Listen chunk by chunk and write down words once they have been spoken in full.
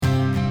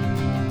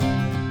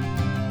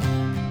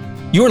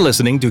You're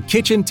listening to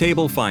Kitchen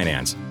Table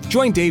Finance.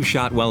 Join Dave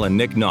Shotwell and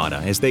Nick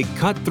Nauta as they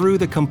cut through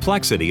the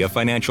complexity of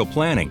financial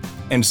planning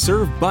and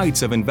serve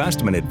bites of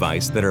investment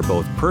advice that are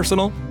both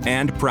personal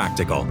and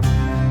practical.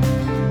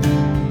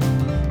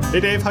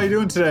 Hey Dave, how you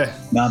doing today?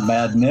 Not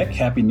bad, Nick.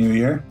 Happy New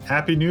Year.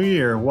 Happy New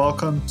Year.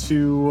 Welcome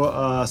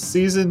to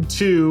season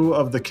 2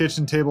 of the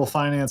Kitchen Table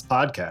Finance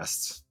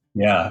podcast.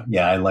 Yeah.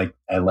 I like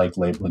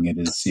labeling it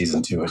as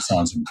season 2. It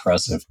sounds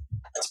impressive.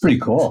 It's pretty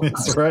cool.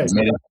 That's right.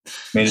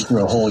 Made it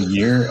through a whole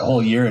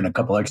year and a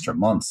couple extra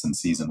months in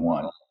season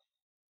 1.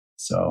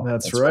 So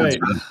that's right.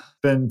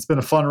 It's been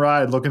a fun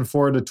ride. Looking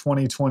forward to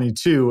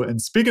 2022.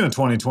 And speaking of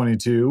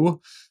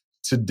 2022,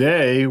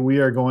 today we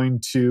are going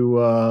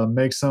to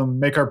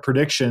make our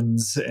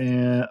predictions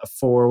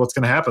for what's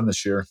going to happen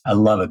this year. I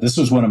love it. This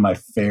was one of my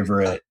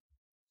favorite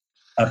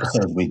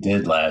episodes we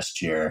did last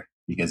year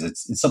because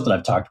it's something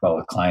I've talked about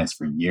with clients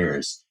for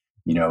years.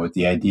 You know, with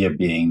the idea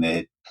being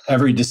that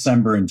every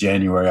December and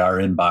January, our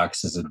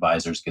inbox as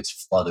advisors gets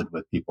flooded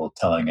with people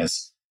telling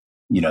us,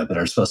 you know, that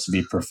are supposed to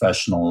be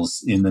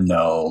professionals in the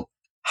know,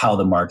 how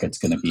the market's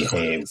going to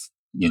behave,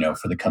 you know,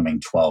 for the coming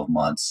 12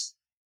 months.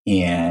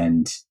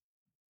 And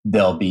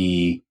there'll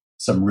be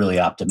some really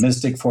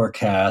optimistic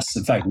forecasts.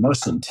 In fact,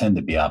 most of them tend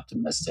to be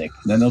optimistic.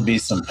 And then there'll be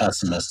some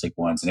pessimistic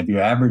ones. And if you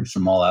average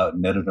them all out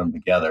and knitted them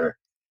together,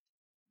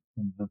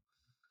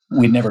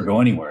 we'd never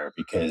go anywhere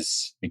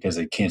because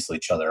they cancel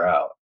each other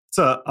out. It's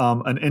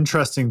an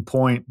interesting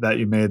point that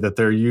you made, that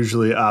they're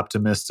usually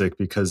optimistic,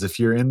 because if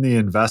you're in the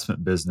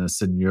investment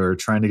business and you're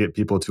trying to get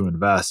people to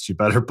invest, you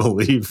better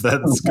believe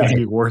that it's going to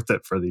be worth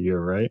it for the year,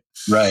 right?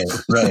 Right.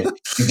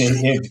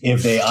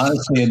 If they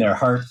honestly in their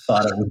heart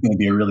thought it was going to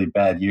be a really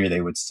bad year,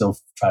 they would still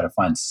try to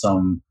find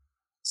some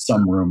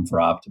room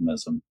for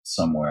optimism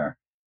somewhere.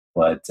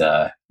 But,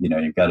 you know,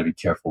 you've got to be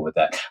careful with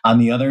that. On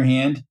the other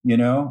hand, you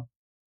know,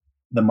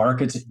 the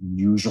markets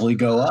usually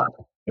go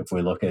up if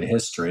we look at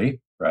history,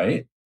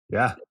 right?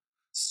 Yeah.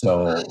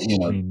 So, you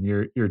know, I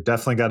mean, you're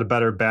definitely got a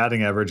better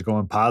batting average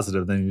going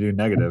positive than you do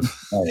negative.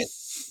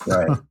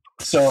 Right.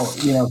 So,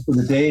 you know,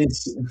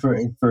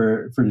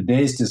 for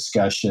today's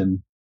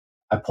discussion,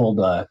 I pulled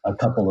a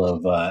couple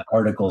of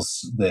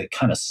articles that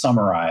kind of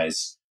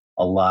summarize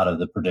a lot of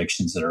the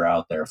predictions that are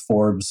out there.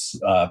 Forbes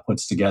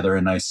puts together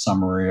a nice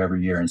summary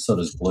every year, and so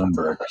does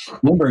Bloomberg.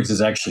 Bloomberg's is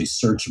actually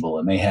searchable,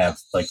 and they have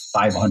like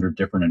 500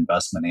 different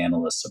investment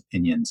analysts'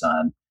 opinions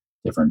on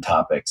different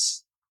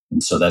topics.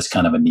 And so that's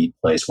kind of a neat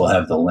place. We'll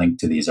have the link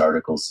to these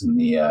articles in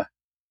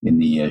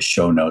the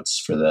show notes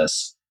for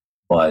this.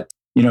 But,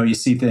 you know, you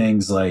see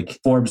things like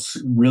Forbes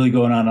really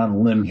going on a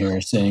limb here,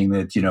 saying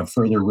that, you know,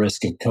 further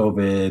risk of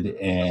COVID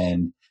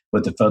and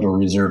what the Federal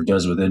Reserve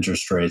does with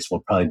interest rates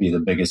will probably be the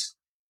biggest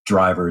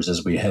drivers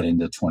as we head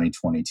into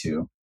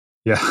 2022.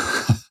 Yeah.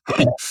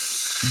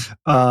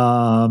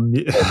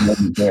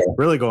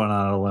 Really going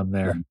on a limb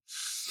there.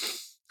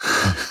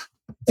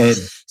 And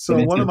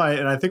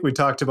I think we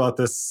talked about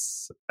this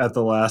at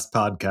the last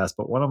podcast,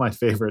 but one of my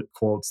favorite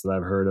quotes that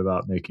I've heard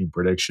about making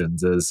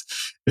predictions is,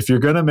 if you're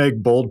going to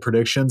make bold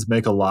predictions,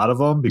 make a lot of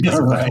them, because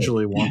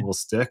eventually one will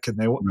stick, and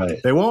they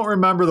won't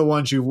remember the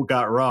ones you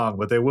got wrong,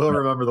 but they will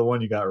remember the one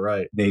you got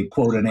right. They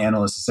quote an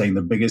analyst saying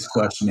the biggest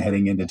question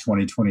heading into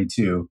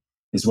 2022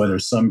 is whether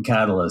some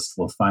catalyst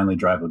will finally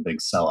drive a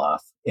big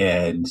sell-off.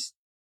 And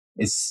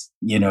it's,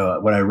 you know,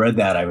 when I read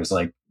that, I was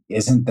like,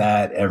 isn't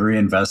that every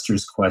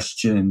investor's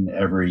question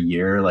every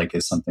year? Like,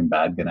 is something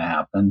bad going to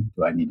happen?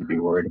 Do I need to be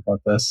worried about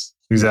this?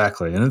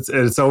 Exactly. And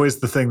it's always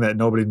the thing that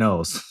nobody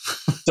knows.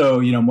 So,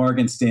 you know,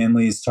 Morgan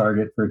Stanley's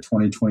target for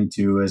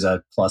 2022 is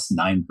at plus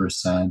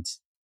 9%.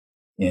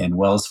 And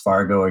Wells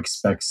Fargo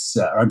expects,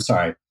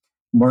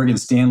 Morgan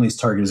Stanley's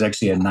target is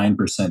actually at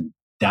 9%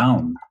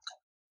 down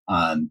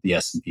on the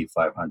S&P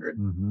 500.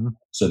 Mm-hmm.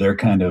 So they're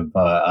kind of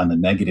on the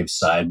negative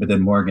side. But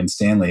then Morgan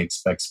Stanley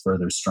expects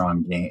further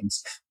strong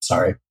gains.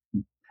 Sorry.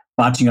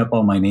 Botching up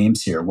all my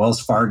names here.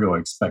 Wells Fargo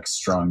expects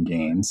strong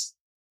gains,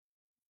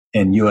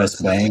 and U.S.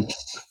 Bank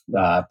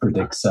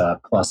predicts a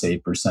plus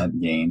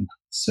 8% gain.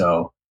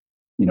 So,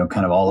 you know,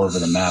 kind of all over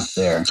the map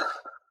there.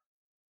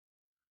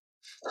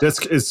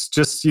 It's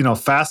just, you know,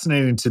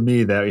 fascinating to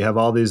me that we have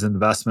all these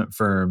investment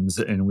firms,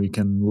 and we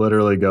can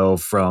literally go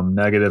from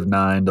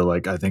 -9 to,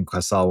 like, I think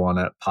I saw one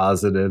at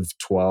positive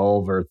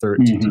 12 or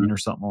 13 or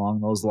something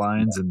along those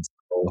lines. Yeah. And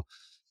so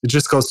it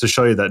just goes to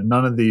show you that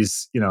none of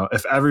these, you know,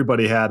 if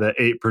everybody had an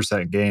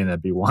 8% gain, that'd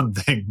be one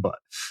thing, but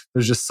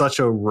there's just such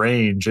a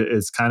range.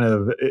 It's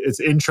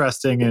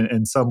interesting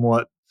and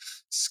somewhat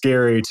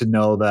scary to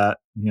know that,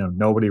 you know,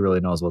 nobody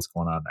really knows what's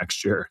going on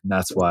next year. And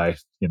that's why,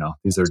 you know,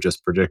 these are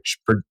just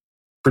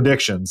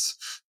predictions,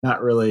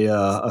 not really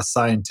a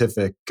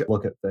scientific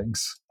look at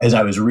things. As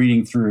I was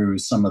reading through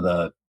some of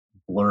the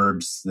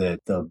blurbs that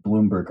the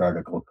Bloomberg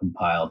article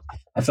compiled,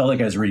 I felt like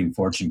I was reading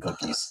fortune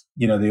cookies.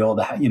 You know, the old,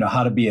 you know,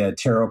 how to be a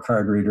tarot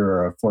card reader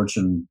or a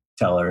fortune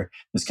teller.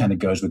 This kind of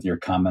goes with your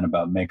comment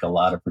about make a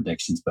lot of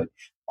predictions, but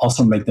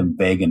also make them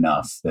vague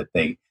enough that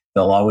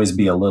they'll always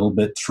be a little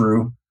bit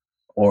true,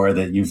 or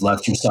that you've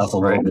left yourself a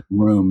little bit of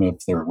room if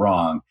they're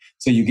wrong.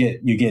 So you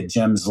get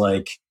gems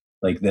like,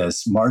 like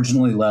this: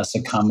 marginally less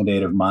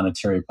accommodative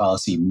monetary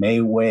policy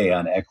may weigh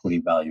on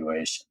equity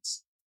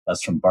valuations.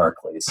 That's from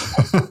Barclays.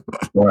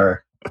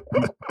 Or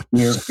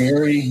we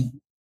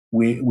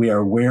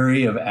are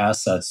wary of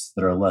assets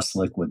that are less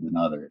liquid than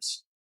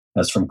others.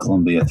 That's from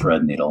Columbia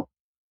Threadneedle.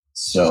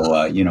 So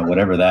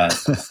whatever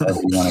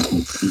however you want to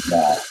conclude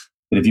that.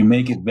 But if you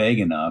make it vague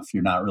enough,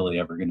 you're not really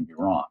ever going to be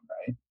wrong,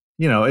 right?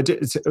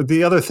 It's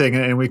the other thing,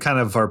 and we kind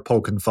of are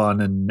poking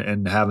fun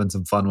and having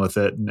some fun with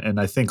it. And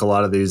I think a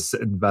lot of these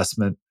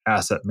investment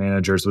asset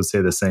managers would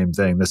say the same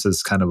thing. This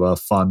is kind of a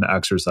fun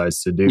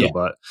exercise to do,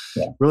 but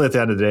really at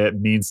the end of the day, it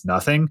means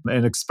nothing.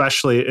 And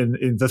especially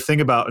in the thing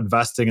about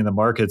investing in the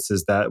markets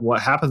is that what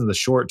happens in the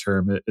short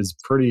term is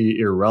pretty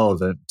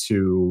irrelevant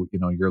to,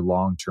 your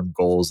long-term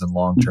goals and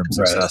long-term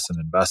success in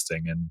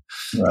investing.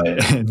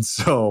 And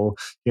so,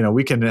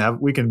 we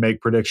can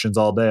make predictions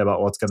all day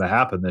about what's going to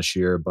happen this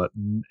year, but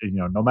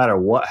no matter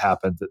what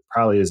happens, it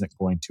probably isn't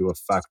going to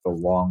affect the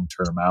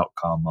long-term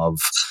outcome of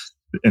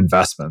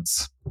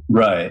investments.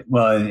 Right.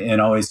 Well,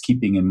 and always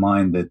keeping in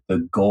mind that the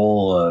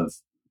goal of,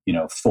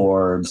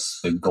 Forbes,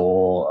 the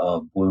goal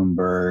of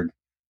Bloomberg,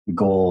 the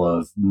goal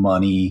of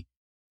Money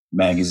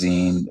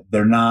magazine,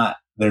 they're not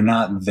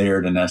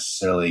there to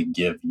necessarily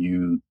give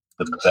you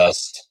the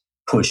best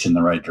push in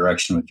the right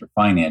direction with your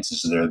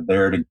finances. They're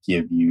there to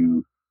get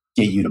you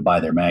to buy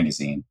their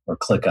magazine or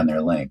click on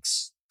their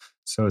links.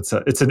 So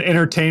it's an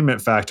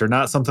entertainment factor,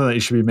 not something that you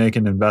should be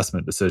making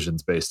investment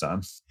decisions based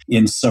on.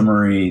 In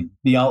summary,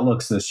 the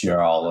outlooks this year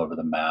are all over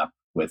the map,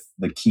 with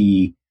the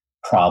key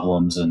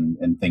problems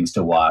and things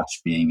to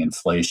watch being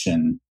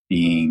inflation,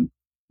 being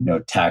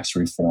tax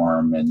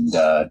reform and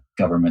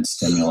government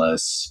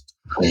stimulus.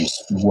 There's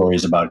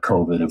worries about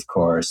COVID, of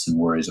course, and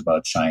worries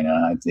about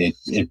China.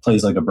 It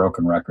plays like a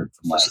broken record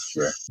from last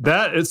year.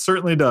 That it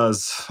certainly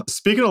does.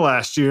 Speaking of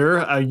last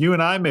year, you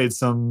and I made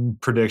some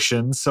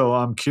predictions, so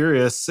I'm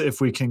curious if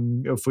we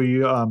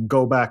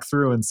go back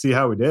through and see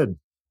how we did.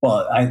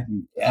 Well,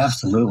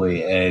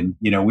 absolutely. And,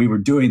 we were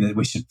doing that.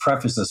 We should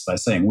preface this by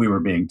saying we were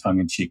being tongue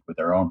in cheek with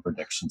our own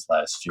predictions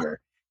last year,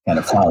 kind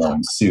of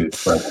following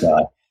suit.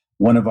 But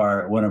one of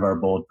our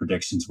bold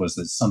predictions was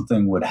that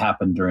something would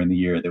happen during the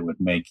year that would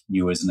make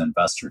you as an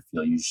investor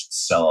feel you should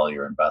sell all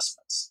your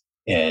investments.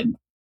 And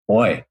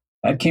boy,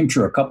 that came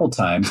true a couple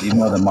times, even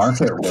though the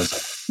market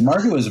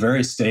was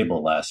very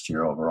stable last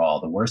year overall.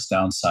 The worst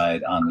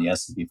downside on the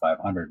S&P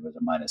 500 was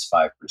a minus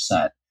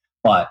 5%.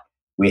 But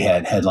we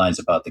had headlines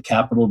about the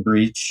Capitol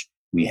breach.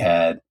 We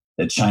had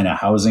the China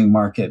housing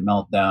market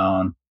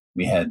meltdown.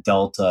 We had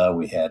Delta.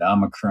 We had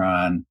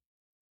Omicron.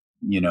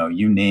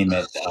 You name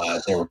it.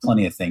 There were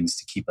plenty of things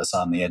to keep us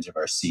on the edge of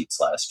our seats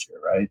last year,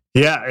 right?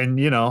 Yeah. And,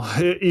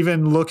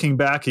 even looking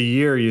back a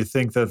year, you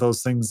think that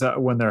those things,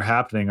 when they're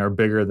happening, are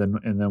bigger than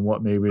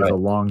what maybe the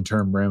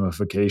long-term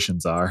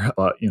ramifications are.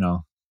 But,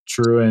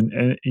 true.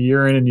 And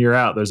year in and year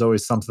out, there's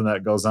always something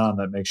that goes on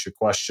that makes you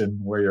question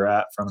where you're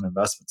at from an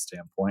investment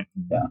standpoint.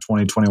 And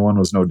 2021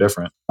 was no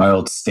different. My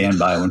old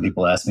standby when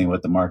people ask me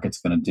what the market's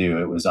going to do,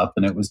 it was up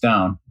and it was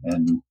down.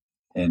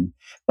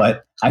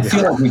 But I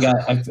feel like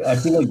I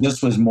feel like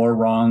this was more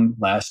wrong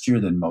last year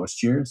than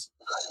most years,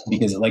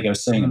 because like I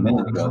was saying a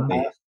minute ago,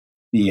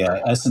 the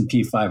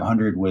S&P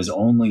 500 was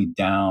only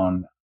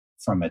down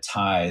from its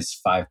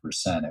highs 5%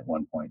 at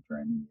one point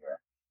during the year.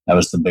 That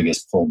was the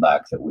biggest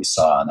pullback that we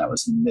saw, and that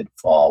was in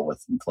mid-fall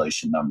with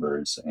inflation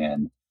numbers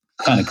and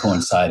kind of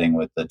coinciding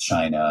with the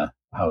China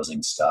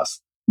housing stuff.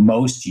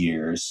 Most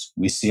years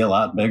we see a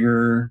lot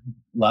bigger,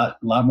 lot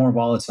more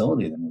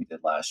volatility than we did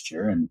last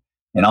year, and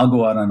I'll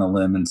go out on a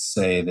limb and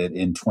say that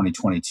in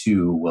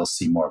 2022, we'll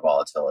see more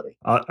volatility.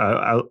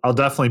 I'll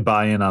definitely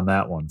buy in on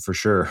that one for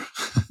sure.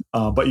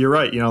 But you're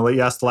right.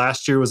 Yes,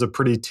 last year was a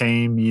pretty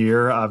tame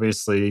year.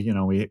 Obviously,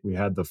 we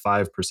had the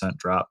 5%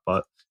 drop,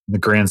 but in the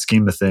grand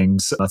scheme of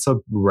things, that's a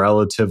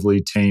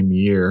relatively tame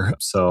year.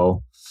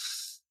 So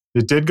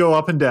it did go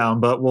up and down,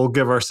 but we'll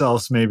give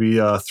ourselves maybe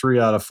 3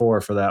 out of 4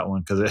 for that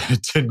one because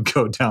it didn't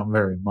go down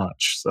very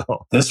much.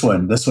 So this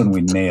one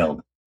we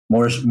nailed.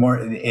 More,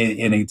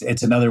 and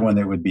it's another one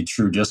that would be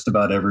true just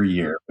about every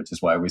year, which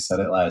is why we said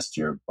it last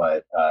year.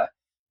 But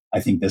I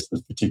think this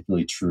was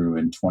particularly true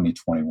in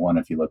 2021.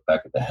 If you look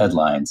back at the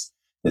headlines,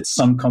 that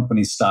some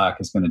company's stock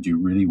is going to do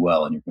really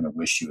well, and you're going to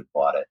wish you had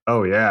bought it.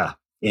 Oh yeah,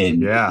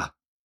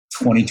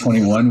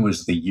 2021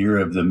 was the year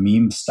of the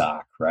meme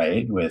stock,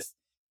 right? With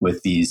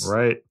these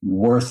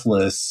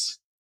worthless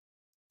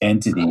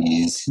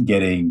entities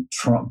getting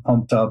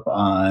pumped up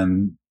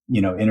on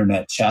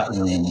internet chat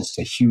rooms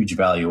to huge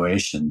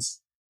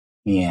valuations.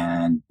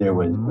 And it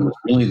was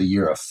really the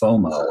year of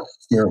FOMO,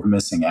 fear of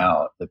missing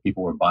out, that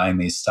people were buying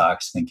these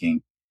stocks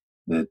thinking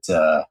that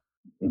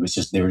they were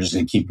just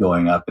going to keep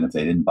going up. And if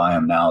they didn't buy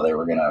them now, they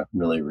were going to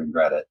really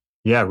regret it.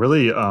 Yeah,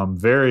 really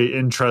very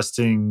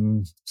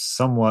interesting,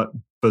 somewhat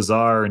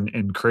bizarre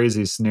and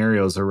crazy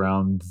scenarios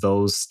around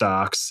those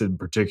stocks in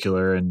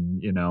particular.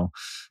 And,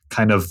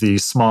 kind of the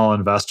small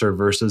investor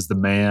versus the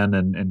man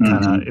and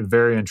kind of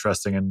very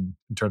interesting in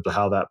terms of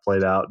how that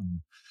played out. And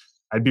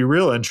I'd be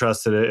real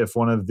interested if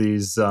one of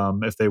these,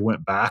 if they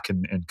went back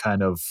and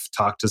kind of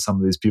talked to some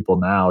of these people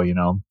now,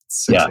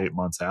 6-8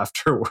 months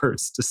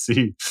afterwards to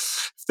see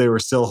if they were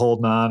still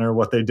holding on or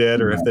what they did,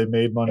 or if they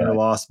made money or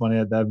lost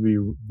money. That'd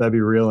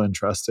be real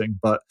interesting.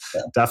 But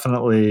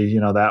definitely,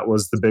 that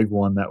was the big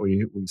one that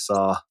we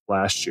saw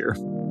last year.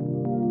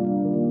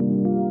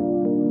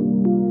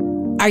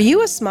 Are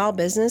you a small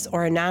business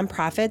or a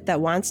nonprofit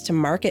that wants to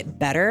market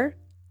better?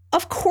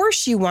 Of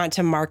course you want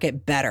to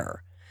market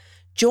better.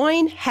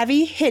 Join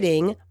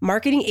heavy-hitting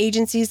marketing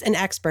agencies and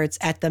experts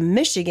at the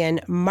Michigan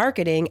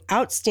Marketing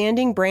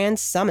Outstanding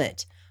Brands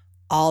Summit.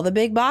 All the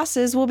big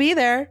bosses will be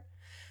there.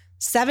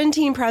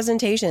 17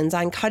 presentations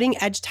on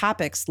cutting-edge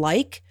topics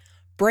like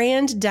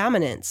brand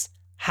dominance,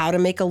 how to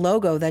make a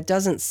logo that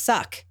doesn't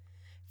suck,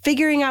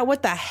 figuring out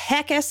what the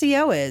heck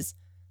SEO is,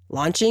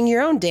 launching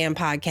your own damn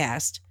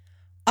podcast,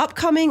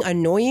 upcoming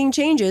annoying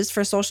changes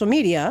for social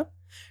media,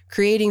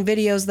 creating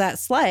videos that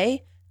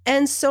slay,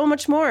 and so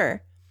much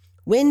more.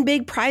 Win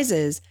big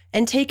prizes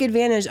and take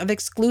advantage of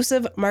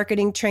exclusive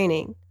marketing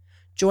training.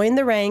 Join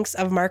the ranks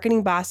of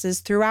marketing bosses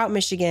throughout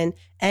Michigan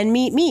and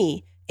meet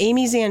me,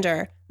 Amy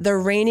Zander, the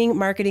reigning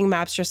marketing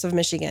mobstress of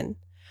Michigan.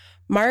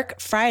 Mark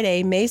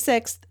Friday, May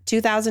 6th,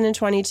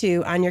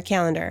 2022 on your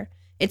calendar.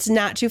 It's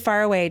not too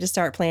far away to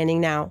start planning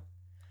now.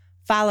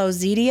 Follow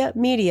Zedia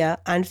Media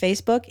on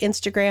Facebook,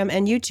 Instagram,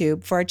 and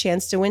YouTube for a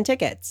chance to win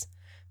tickets.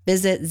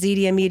 Visit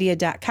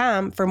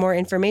zediamedia.com for more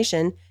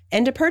information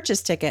and to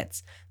purchase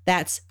tickets.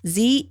 That's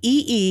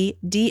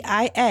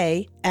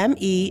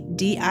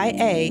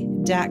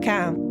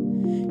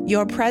ZEEDIAMEDIA.com.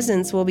 Your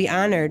presence will be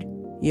honored.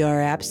 Your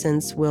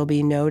absence will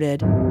be noted.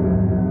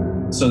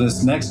 So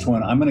this next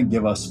one, I'm going to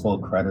give us full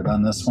credit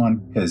on this one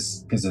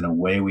because in a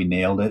way we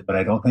nailed it, but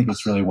I don't think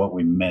it's really what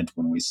we meant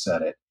when we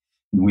said it.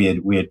 And we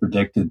had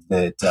predicted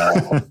that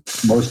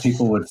most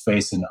people would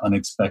face an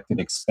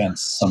unexpected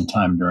expense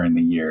sometime during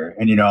the year.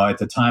 And, at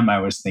the time I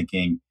was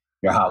thinking,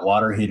 your hot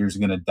water heater is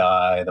going to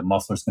die. The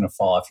muffler's going to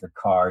fall off your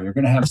car. You're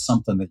going to have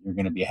something that you're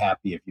going to be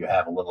happy if you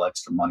have a little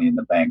extra money in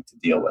the bank to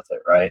deal with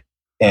it, right?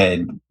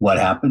 And what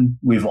happened?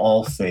 We've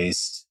all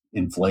faced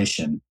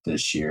inflation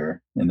this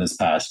year, in this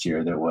past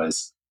year, that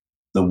was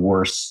the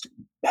worst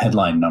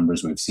headline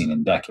numbers we've seen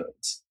in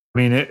decades. I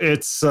mean,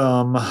 it's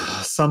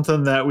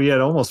something that we had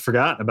almost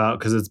forgotten about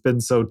because it's been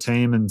so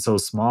tame and so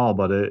small,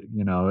 but it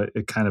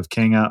kind of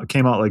came out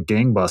like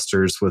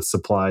gangbusters with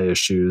supply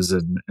issues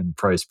and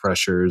price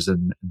pressures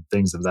and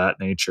things of that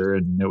nature.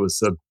 And it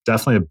was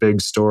definitely a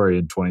big story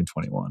in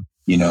 2021.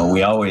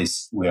 We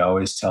always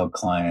tell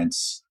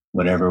clients,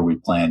 whatever we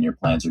plan, your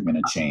plans are going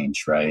to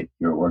change, right?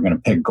 We're going to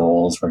pick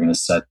goals. We're going to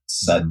set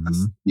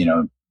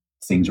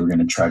things we're going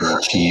to try to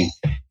achieve.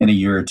 In a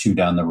year or two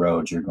down the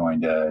road, you're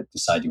going to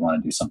decide you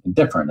want to do something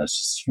different. That's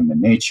just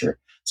human nature.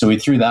 So we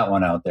threw that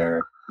one out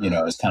there,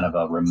 as kind of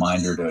a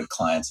reminder to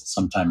clients that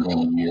sometime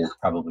during the year,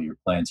 probably your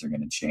plans are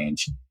going to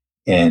change.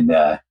 And,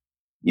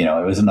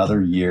 it was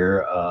another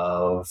year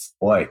of,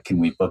 boy, can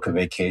we book a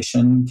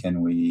vacation?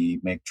 Can we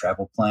make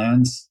travel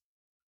plans?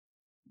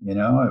 It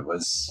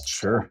was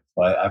sure.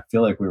 I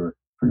feel like we were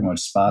pretty much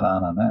spot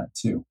on that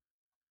too.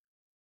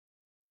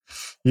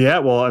 Yeah,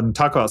 well, and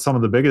talk about some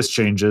of the biggest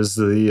changes,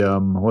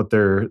 what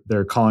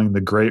they're calling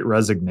the Great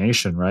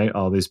Resignation, right?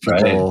 All these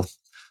people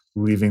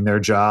leaving their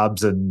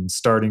jobs and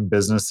starting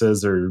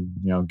businesses or,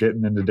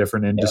 getting into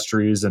different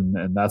industries. And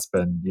that's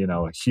been,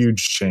 a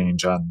huge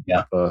change on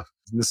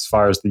as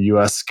far as the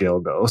US scale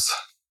goes.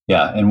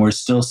 Yeah. And we're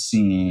still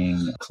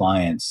seeing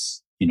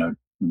clients,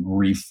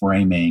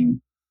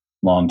 reframing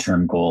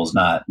long-term goals,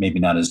 maybe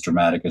not as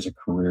dramatic as a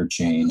career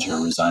change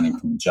or resigning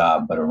from a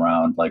job, but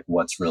around like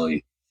what's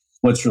really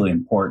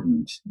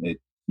important.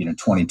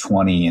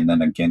 2020 and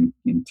then again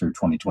through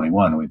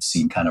 2021, we've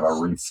seen kind of a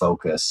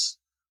refocus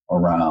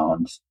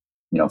around,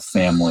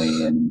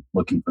 family and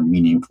looking for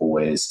meaningful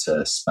ways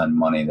to spend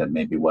money that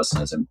maybe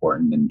wasn't as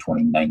important in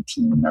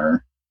 2019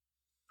 or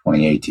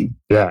 2018.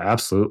 Yeah,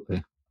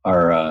 absolutely.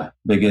 Our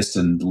biggest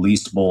and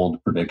least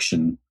bold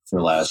prediction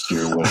for last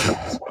year was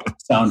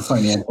sound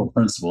financial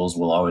principles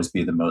will always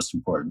be the most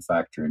important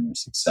factor in your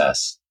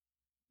success.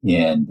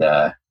 And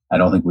I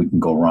don't think we can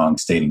go wrong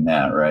stating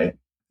that, right?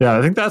 Yeah,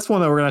 I think that's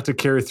one that we're going to have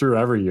to carry through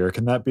every year.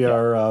 Can that be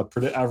our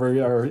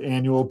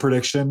annual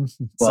prediction?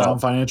 Well, sound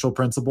financial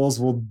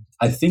principles?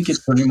 I think it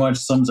pretty much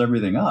sums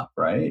everything up,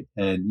 right?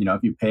 And,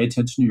 if you pay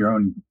attention to your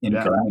own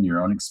income and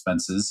your own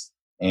expenses,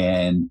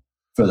 and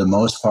for the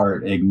most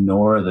part,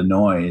 ignore the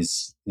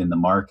noise in the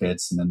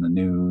markets and in the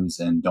news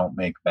and don't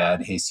make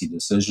bad, hasty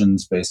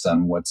decisions based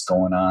on what's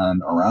going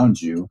on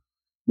around you,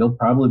 you'll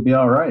probably be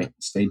all right.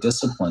 Stay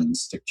disciplined,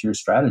 stick to your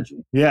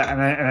strategy. Yeah.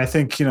 And I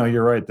think,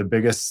 you're right. The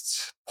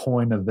biggest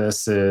point of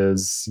this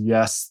is,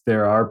 yes,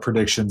 there are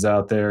predictions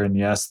out there and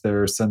yes,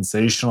 they're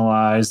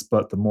sensationalized,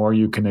 but the more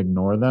you can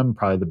ignore them,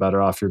 probably the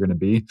better off you're going to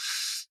be.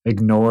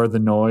 Ignore the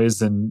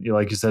noise and,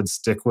 like you said,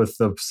 stick with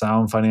the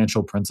sound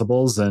financial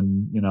principles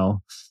and,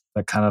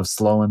 that kind of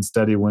slow and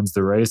steady wins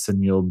the race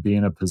and you'll be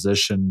in a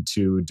position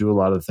to do a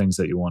lot of the things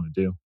that you want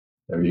to do.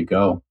 There you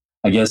go.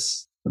 I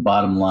guess the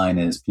bottom line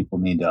is people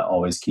need to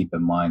always keep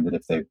in mind that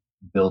if they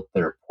built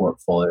their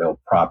portfolio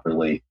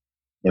properly.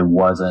 It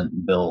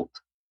wasn't built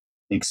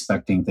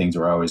expecting things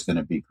were always going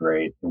to be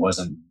great. It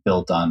wasn't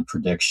built on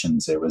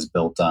predictions. It was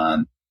built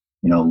on,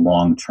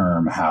 long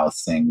term how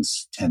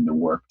things tend to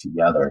work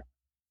together.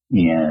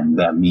 And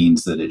that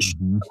means that it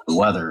should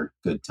weather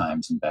good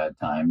times and bad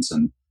times.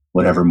 And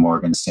whatever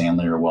Morgan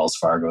Stanley or Wells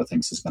Fargo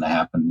thinks is going to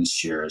happen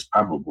this year is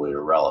probably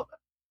irrelevant.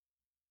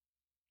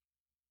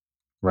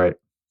 Right.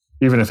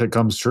 Even if it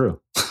comes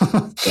true.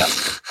 Yeah.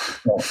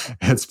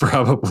 It's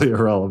probably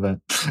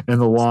irrelevant in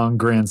the long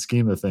grand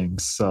scheme of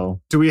things. So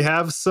do we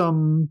have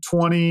some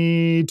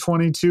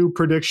 2022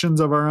 predictions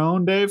of our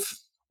own, Dave?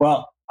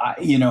 Well,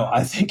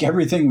 I think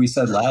everything we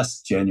said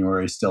last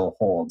January still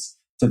holds.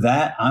 To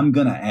that, I'm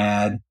going to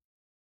add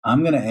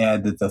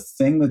that the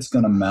thing that's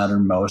going to matter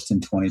most in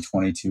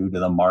 2022 to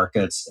the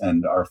markets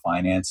and our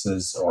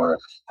finances or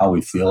how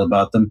we feel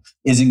about them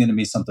isn't going to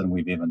be something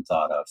we've even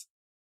thought of.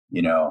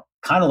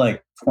 Kind of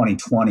like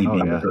 2020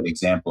 being a good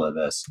example of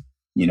this.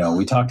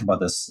 We talked about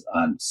this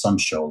on some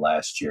show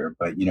last year,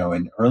 but in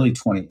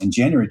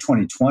January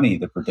 2020,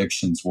 the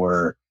predictions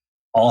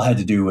all had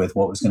to do with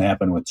what was going to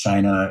happen with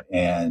China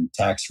and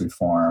tax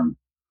reform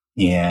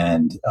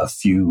and a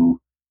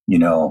few,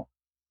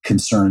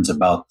 concerns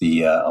about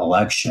the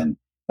election.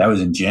 That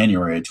was in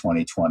January of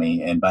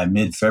 2020. And by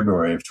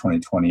mid-February of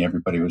 2020,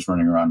 everybody was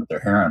running around with their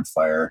hair on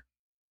fire,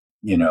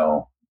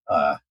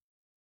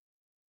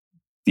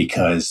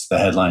 because the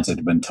headlines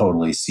had been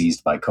totally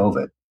seized by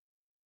COVID.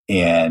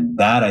 And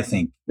that, I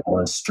think,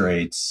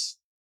 illustrates,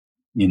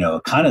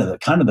 kind of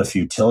the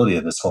futility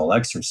of this whole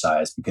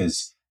exercise,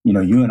 because,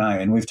 you and I,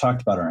 and we've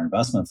talked about our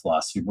investment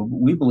philosophy, but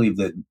we believe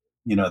that,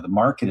 the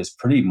market is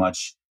pretty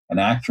much an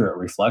accurate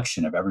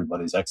reflection of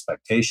everybody's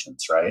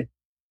expectations, right?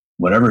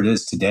 Whatever it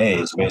is today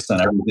is based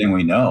on everything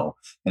we know.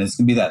 And it's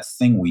going to be that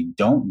thing we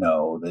don't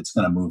know that's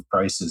going to move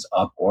prices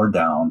up or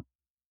down,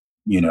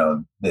 that's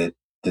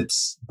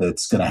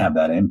going to have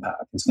that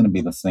impact. It's going to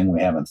be the thing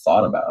we haven't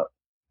thought about.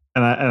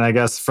 And I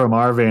guess from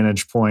our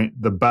vantage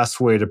point, the best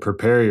way to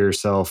prepare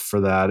yourself for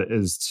that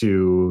is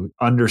to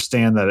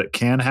understand that it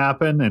can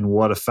happen and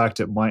what effect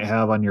it might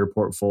have on your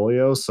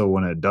portfolio. So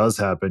when it does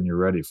happen, you're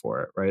ready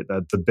for it, right?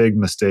 That the big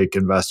mistake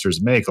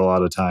investors make a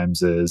lot of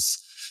times is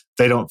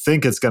they don't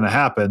think it's going to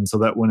happen, so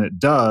that when it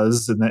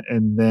does,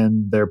 and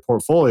then their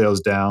portfolio's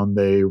down,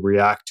 they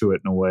react to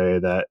it in a way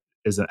that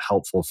isn't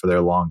helpful for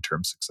their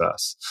long-term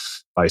success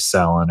by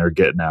selling or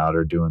getting out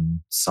or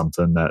doing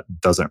something that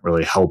doesn't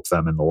really help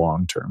them in the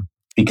long term.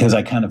 Because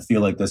I kind of feel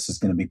like this is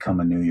going to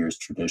become a New Year's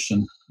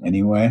tradition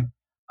anyway.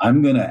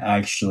 I'm going to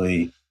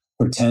actually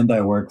pretend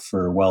I work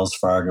for Wells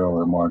Fargo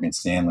or Morgan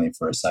Stanley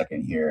for a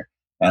second here.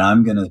 And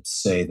I'm going to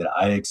say that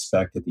I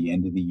expect at the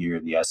end of the year,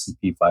 the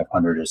S&P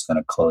 500 is going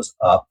to close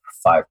up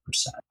 5%.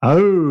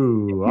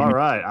 Oh, all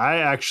right. I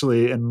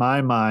actually, in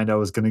my mind, I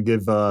was going to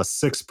give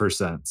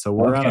 6%. So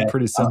we're on a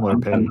pretty similar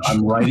page.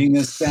 I'm writing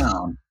this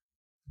down.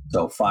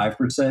 So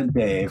 5%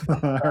 Dave,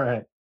 all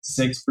right,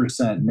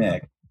 6%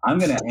 Nick. I'm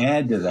going to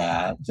add to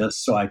that,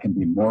 just so I can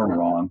be more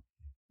wrong,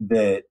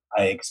 that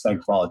I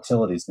expect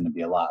volatility is going to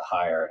be a lot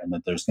higher and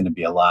that there's going to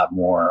be a lot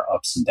more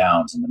ups and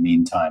downs in the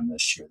meantime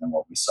this year than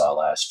what we saw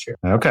last year.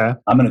 Okay.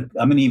 I'm going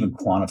to even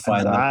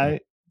quantify that.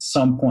 At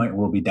some point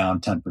we'll be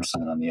down 10%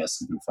 on the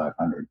S&P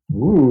 500.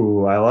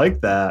 Ooh, I like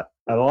that.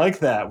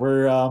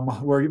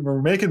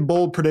 We're making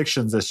bold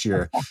predictions this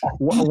year.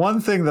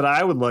 One thing that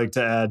I would like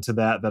to add to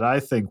that I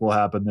think will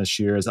happen this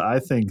year is I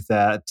think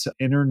that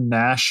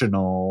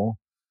international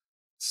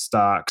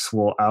stocks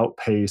will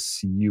outpace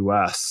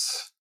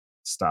U.S.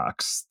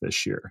 stocks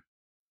this year.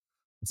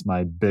 It's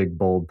my big,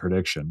 bold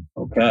prediction.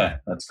 Okay,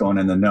 that's going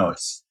in the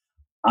notes.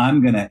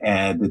 I'm going to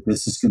add that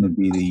this is going to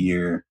be the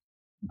year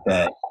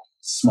that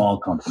small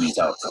companies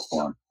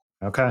outperform.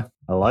 Okay,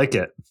 I like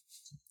it.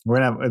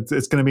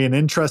 It's going to be an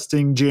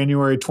interesting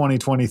January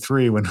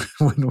 2023 when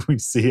we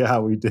see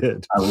how we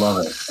did. I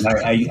love it. And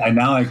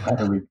I kind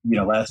of,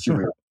 last year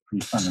we were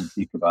pretty tongue in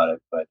cheek about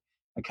it, but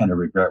I kind of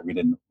regret we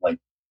didn't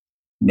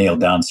nail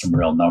down some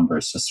real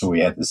numbers just so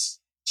we had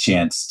this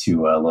chance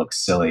to look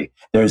silly.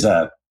 There's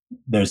a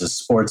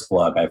sports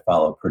blog I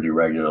follow pretty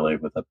regularly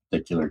with a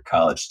particular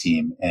college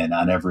team, and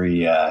on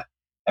every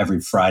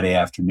Friday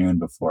afternoon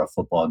before a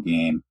football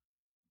game,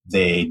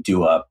 they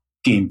do a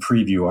game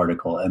preview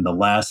article, and the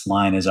last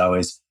line is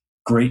always,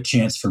 "Great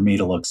chance for me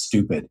to look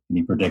stupid," and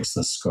he predicts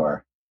the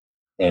score.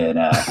 And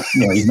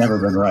he's never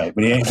been right,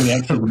 but he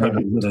actually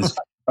remembers it as,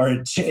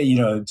 or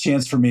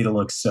chance for me to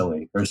look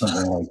silly or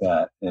something like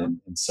that. And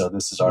so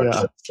this is our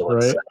chance to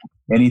look silly.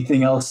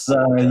 Anything else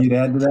you'd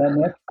add to that,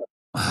 Nick?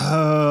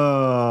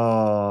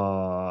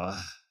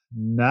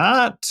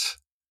 Not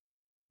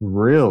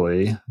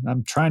really.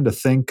 I'm trying to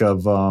think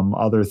of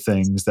other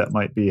things that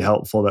might be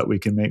helpful that we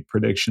can make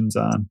predictions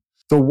on.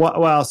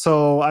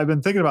 So I've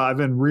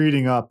been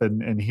reading up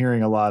and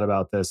hearing a lot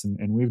about this,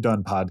 and we've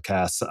done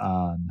podcasts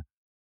on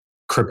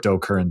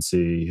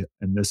cryptocurrency,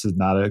 and this is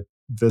not a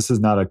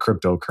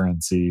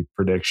cryptocurrency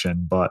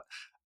prediction, but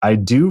I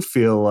do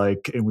feel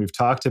like, and we've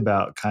talked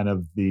about kind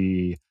of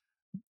the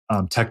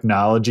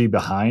technology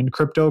behind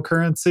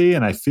cryptocurrency.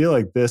 And I feel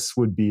like this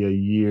would be a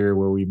year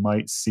where we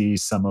might see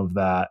some of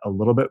that a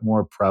little bit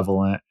more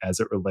prevalent as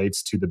it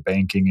relates to the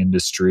banking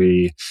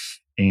industry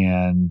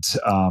and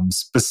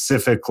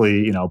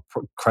specifically,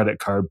 credit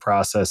card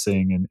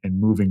processing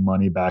and moving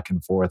money back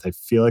and forth. I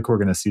feel like we're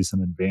going to see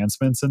some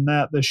advancements in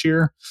that this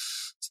year.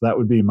 So that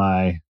would be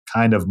my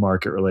kind of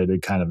market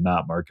related, kind of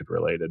not market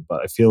related.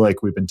 But I feel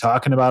like we've been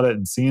talking about it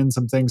and seeing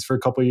some things for a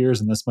couple of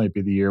years, and this might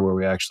be the year where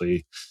we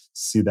actually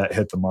see that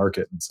hit the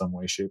market in some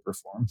way, shape, or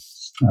form.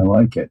 I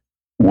like it.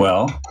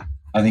 Well,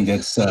 I think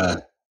it's...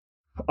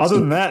 Other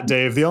than that,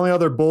 Dave, the only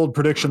other bold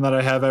prediction that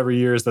I have every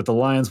year is that the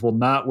Lions will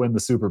not win the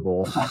Super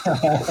Bowl.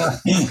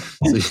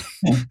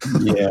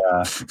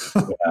 Yeah,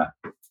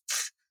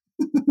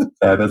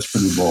 that's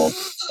pretty bold.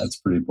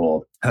 That's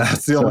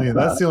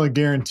the only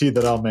guarantee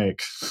that I'll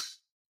make.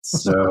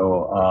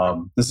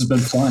 So this has been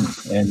fun,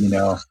 and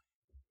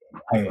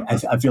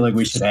I feel like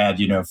we should add,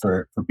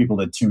 for people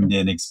that tuned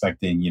in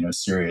expecting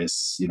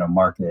serious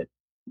market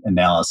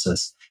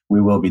analysis,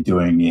 we will be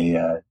doing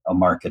a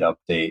market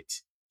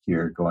update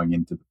here going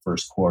into the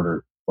first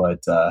quarter.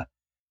 But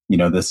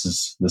this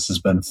has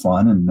been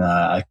fun, and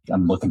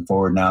I'm looking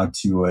forward now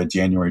to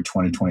January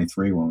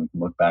 2023 when we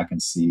can look back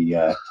and see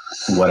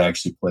what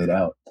actually played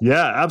out.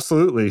 Yeah,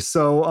 absolutely.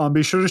 So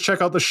be sure to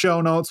check out the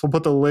show notes. We'll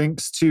put the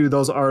links to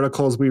those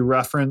articles we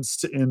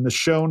referenced in the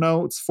show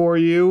notes for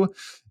you.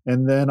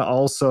 And then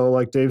also,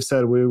 like Dave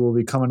said, we will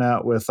be coming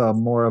out with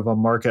more of a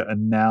market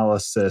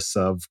analysis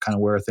of kind of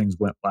where things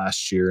went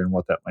last year and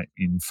what that might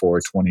mean for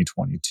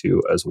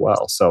 2022 as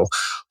well. So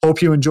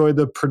hope you enjoyed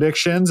the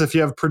predictions. If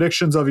you have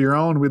predictions of your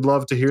own, we'd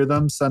love to hear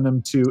them. Send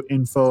them to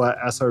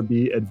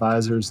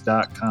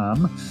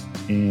info@srbadvisors.com,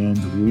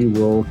 and we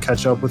will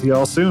catch up with you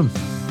all soon.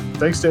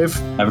 Thanks, Dave.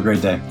 Have a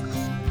great day.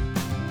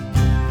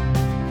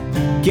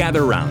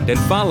 Gather round and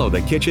follow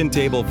the Kitchen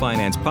Table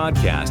Finance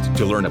podcast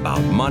to learn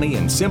about money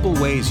and simple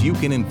ways you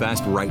can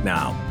invest right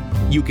now.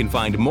 You can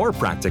find more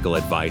practical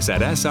advice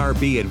at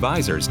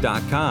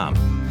srbadvisors.com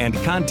and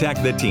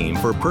contact the team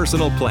for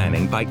personal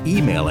planning by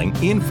emailing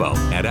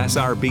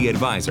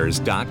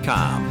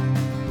info@srbadvisors.com.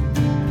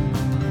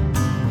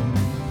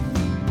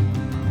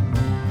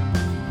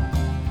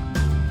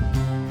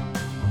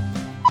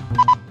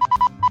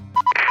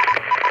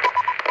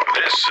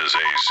 This is a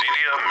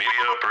Zedia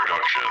Media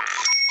production.